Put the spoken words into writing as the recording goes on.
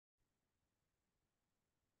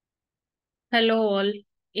Hello all.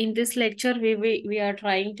 In this lecture, we are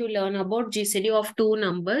trying to learn about GCD of two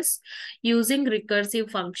numbers using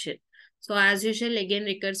recursive function. So as usual, again,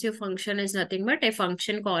 recursive function is nothing but a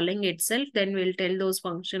function calling itself. Then we'll tell those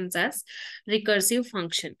functions as recursive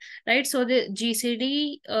function, right? So the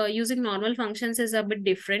GCD using normal functions is a bit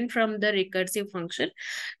different from the recursive function,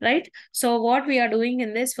 right? So what we are doing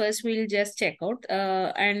in this, first we'll just check out.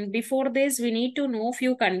 And before this, we need to know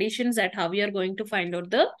few conditions that how we are going to find out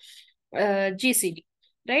the GCD,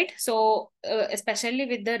 right? So especially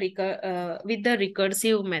with the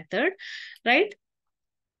recursive method, right?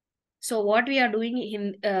 So what we are doing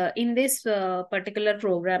in this particular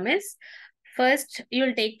program is, first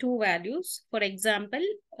you'll take two values. For example,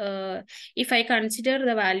 if I consider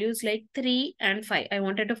the values like 3 and 5, I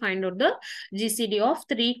wanted to find out the GCD of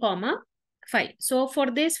 3 comma 5. So for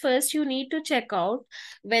this, first you need to check out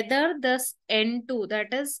whether this N2,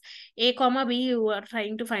 that is A comma B, you are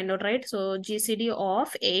trying to find out, right? So GCD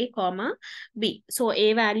of A comma B. So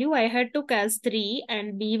A value I had took as 3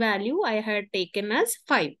 and B value I had taken as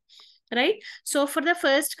 5, right? So for the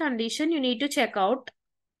first condition, you need to check out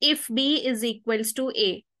if B is equals to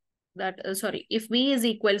A. If B is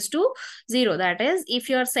equals to 0, that is, if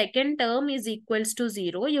your second term is equals to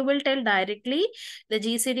 0, you will tell directly the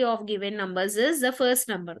GCD of given numbers is the first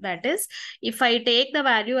number. That is, if I take the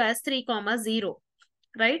value as 3 comma 0,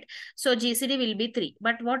 right? So GCD will be 3.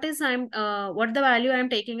 But what the value I'm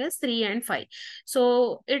taking is 3 and 5.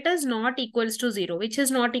 So it is not equals to 0. Which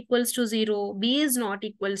is not equals to 0? B is not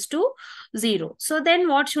equals to 0. So then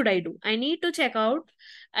what should I do? I need to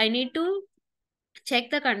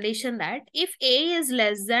check the condition that if A is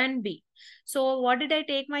less than B. So what did I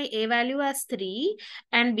take my A value as 3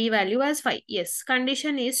 and B value as 5? Yes,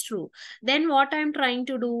 condition is true. Then what I'm trying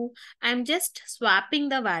to do, I'm just swapping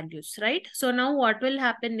the values, right? So now what will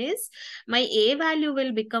happen is my A value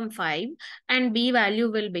will become 5 and B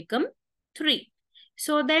value will become 3.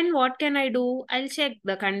 So then what can I do? I'll check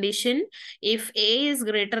the condition if A is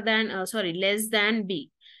less than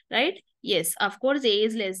B, right? Yes, of course, A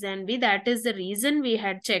is less than B. That is the reason we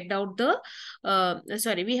had checked out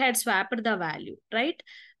we had swapped the value, right?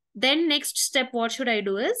 Then next step, what should I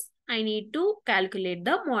do is, I need to calculate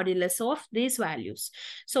the modulus of these values.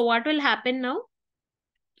 So what will happen now?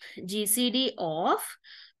 GCD of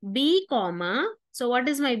B comma, so what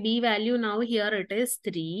is my B value now? Here it is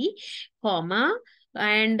 3 comma,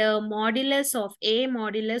 and modulus of A,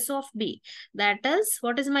 modulus of B. That is,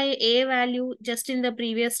 what is my A value just in the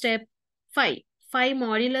previous step? 5. 5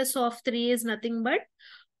 modulus of 3 is nothing but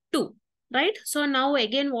 2, right? So now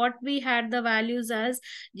again, what we had the values as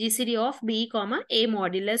GCD of B comma A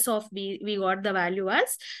modulus of B, we got the value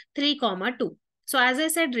as 3 comma 2. So as I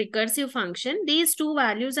said, recursive function, these two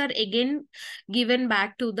values are again given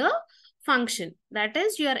back to the function. That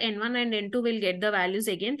is, your N1 and N2 will get the values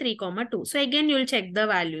again 3 comma 2. So again, you'll check the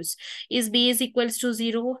values. Is B is equals to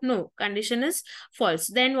 0? No, condition is false.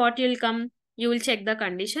 Then what will come? You will check the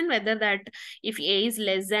condition whether that if A is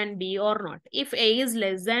less than B or not. If A is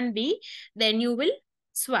less than B, then you will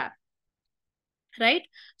swap, right?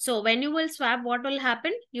 So when you will swap, what will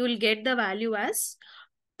happen? You will get the value as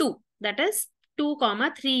 2. That is 2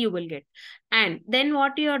 comma 3 you will get. And then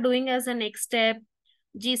what you are doing as a next step?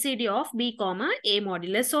 GCD of B comma A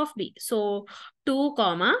modulus of B. So 2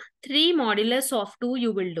 comma 3 modulus of 2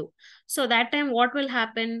 you will do. So that time what will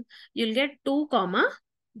happen? You'll get 2 comma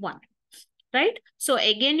 1. Right? So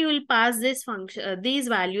again, you will pass this function, these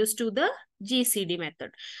values to the GCD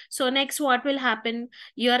method. So next, what will happen?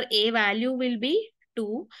 Your A value will be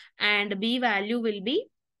 2 and B value will be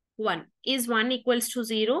 1. Is 1 equals to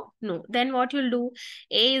 0? No. Then what you'll do?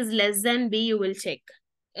 A is less than B, you will check.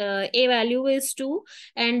 A value is 2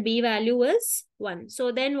 and B value is 1.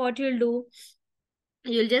 So then what you'll do?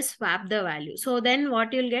 You'll just swap the value. So then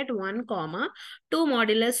what you'll get? 1 comma 2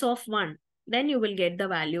 modulus of 1. Then you will get the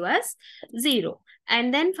value as 0.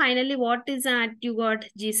 And then finally, what is that? You got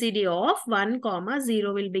GCD of 1 comma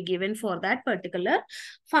 0 will be given for that particular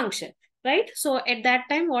function, right? So at that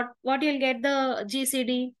time, what you'll get the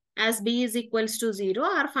GCD as B is equals to 0,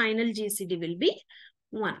 our final GCD will be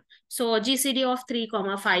 1. So GCD of 3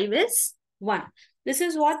 comma 5 is 1. This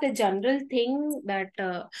is what the general thing that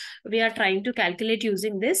we are trying to calculate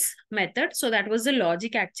using this method. So that was the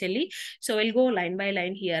logic actually. So we'll go line by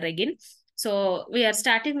line here again. So we are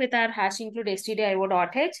starting with our hash include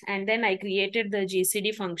stdio.h, and then I created the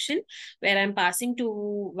GCD function where I'm passing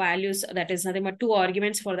two values, that is nothing but two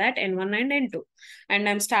arguments for that, n1 and n2. And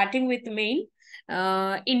I'm starting with main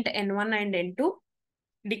int n1 and n2,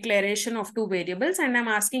 declaration of two variables, and I'm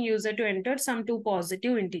asking user to enter some two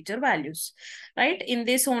positive integer values, right? In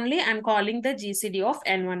this only, I'm calling the GCD of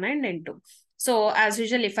n1 and n2. So as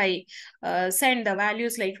usual, if I send the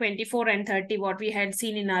values like 24 and 30, what we had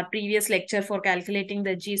seen in our previous lecture for calculating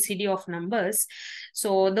the GCD of numbers,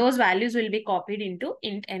 so those values will be copied into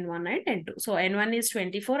int n1 and n2. So n1 is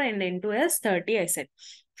 24 and n2 is 30, I said.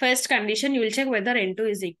 First condition, you will check whether n2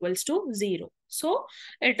 is equals to 0. So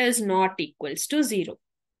it is not equals to 0.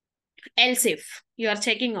 Else if you are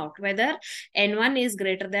checking out whether n1 is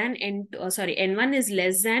greater than n1 is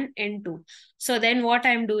less than n2. So then what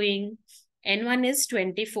I'm doing, n1 is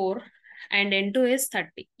 24 and n2 is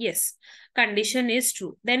 30. Yes, condition is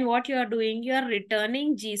true. Then what you are doing, you are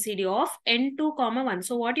returning GCD of n2 comma 1.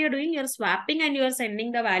 So what you are doing, you are swapping and you are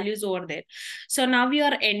sending the values over there. So now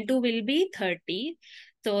your n2 will be 30.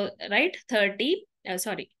 So right, 30,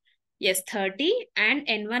 yes, 30 and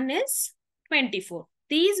n1 is 24.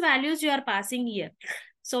 These values you are passing here.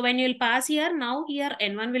 So when you will pass here, now here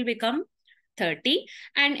n1 will become 30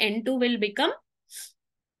 and n2 will become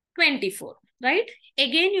 24, right?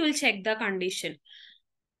 Again, you will check the condition.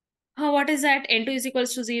 What is that? N2 is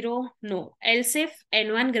equals to 0? No. Else if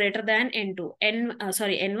N1 greater than N2.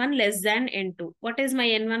 N1 less than N2. What is my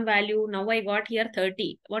N1 value? Now I got here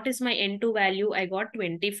 30. What is my N2 value? I got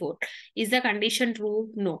 24. Is the condition true?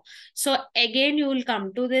 No. So again, you will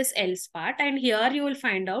come to this else part and here you will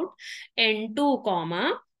find out N2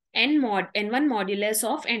 comma N1 modulus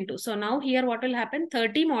of N2. So now here what will happen?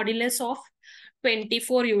 30 modulus of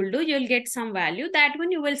 24 you will do. You will get some value. That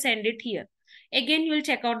one you will send it here. Again, you will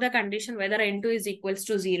check out the condition whether n2 is equals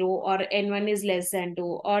to 0 or n1 is less than 2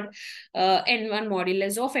 or n1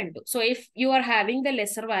 modulus of n2. So if you are having the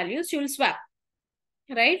lesser values, you will swap,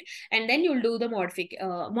 right? And then you'll do the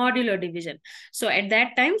modular division. So at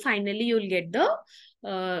that time, finally, you'll get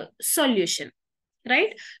the solution.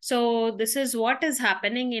 Right. So this is what is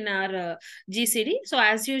happening in our GCD. So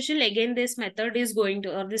as usual, again, this method is going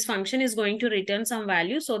to, or this function is going to return some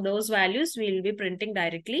value. So those values we will be printing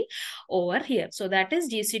directly over here. So that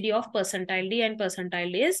is GCD of percentile D, and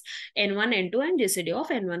percentile D is N1, N2, and GCD of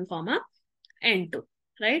N1 comma N2,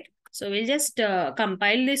 right? So we'll just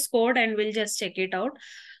compile this code and we'll just check it out.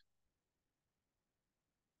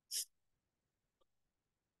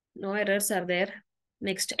 No errors are there.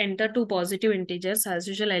 Next, enter two positive integers. As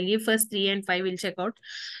usual, I'll give first 3 and 5. We'll check out.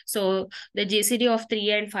 So the GCD of 3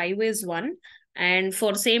 and 5 is 1. And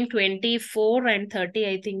for same 24 and 30,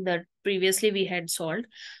 I think that previously we had solved.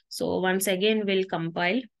 So once again, we'll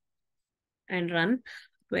compile and run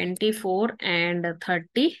 24 and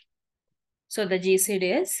 30. So the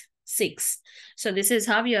GCD is 6. So this is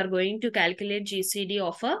how you are going to calculate GCD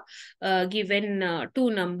of a given two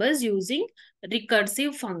numbers using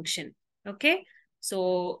recursive function. Okay.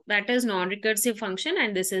 So that is non-recursive function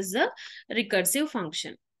and this is the recursive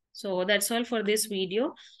function. So that's all for this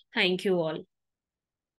video. Thank you all.